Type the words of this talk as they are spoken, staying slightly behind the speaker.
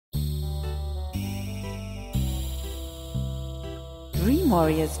Dream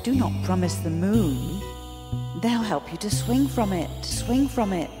warriors do not promise the moon. They'll help you to swing from it, swing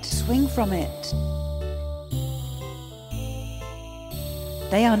from it, swing from it.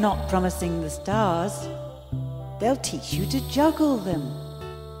 They are not promising the stars. They'll teach you to juggle them.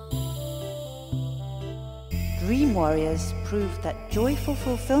 Dream warriors prove that joyful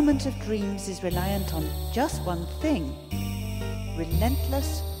fulfillment of dreams is reliant on just one thing: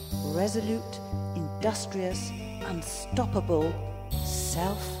 relentless, resolute, industrious, unstoppable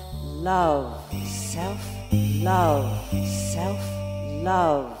self-love, self-love,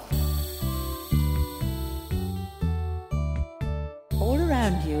 self-love. All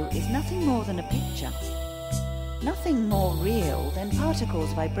around you is nothing more than a picture, nothing more real than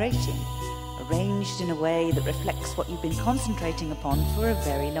particles vibrating, arranged in a way that reflects what you've been concentrating upon for a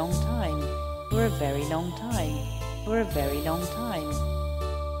very long time, for a very long time, for a very long time.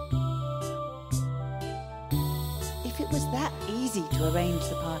 If it was that easy to arrange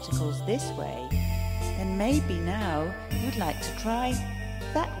the particles this way, then maybe now you'd like to try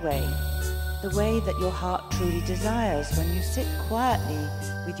that way, the way that your heart truly desires when you sit quietly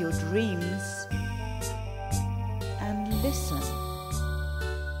with your dreams and listen.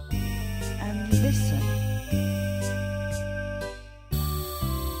 And listen.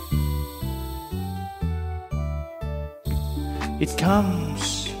 It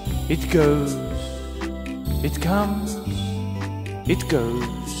comes, it goes, it comes, it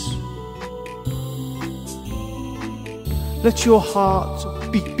goes. Let your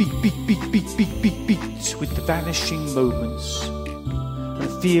heart beat, beat, beat, beat, beat, beat, beat, beat with the vanishing moments.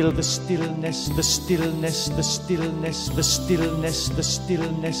 And feel the stillness, the stillness, the stillness, the stillness, the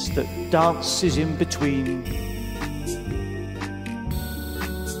stillness that dances in between.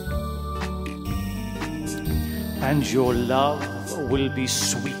 And your love will be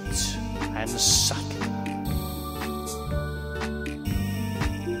sweet and subtle.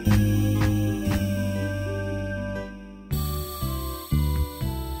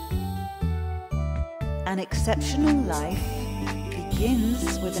 An exceptional life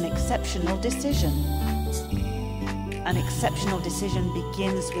begins with an exceptional decision. An exceptional decision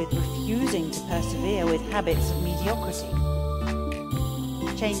begins with refusing to persevere with habits of mediocrity.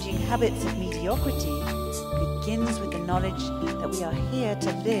 Changing habits of mediocrity begins with the knowledge that we are here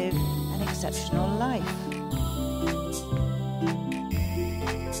to live an exceptional life.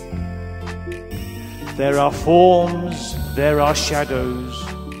 There are forms, there are shadows.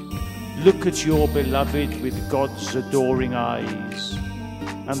 Look at your beloved with God's adoring eyes,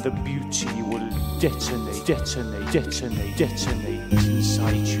 and the beauty will detonate, detonate, detonate, detonate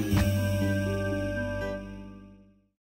inside you.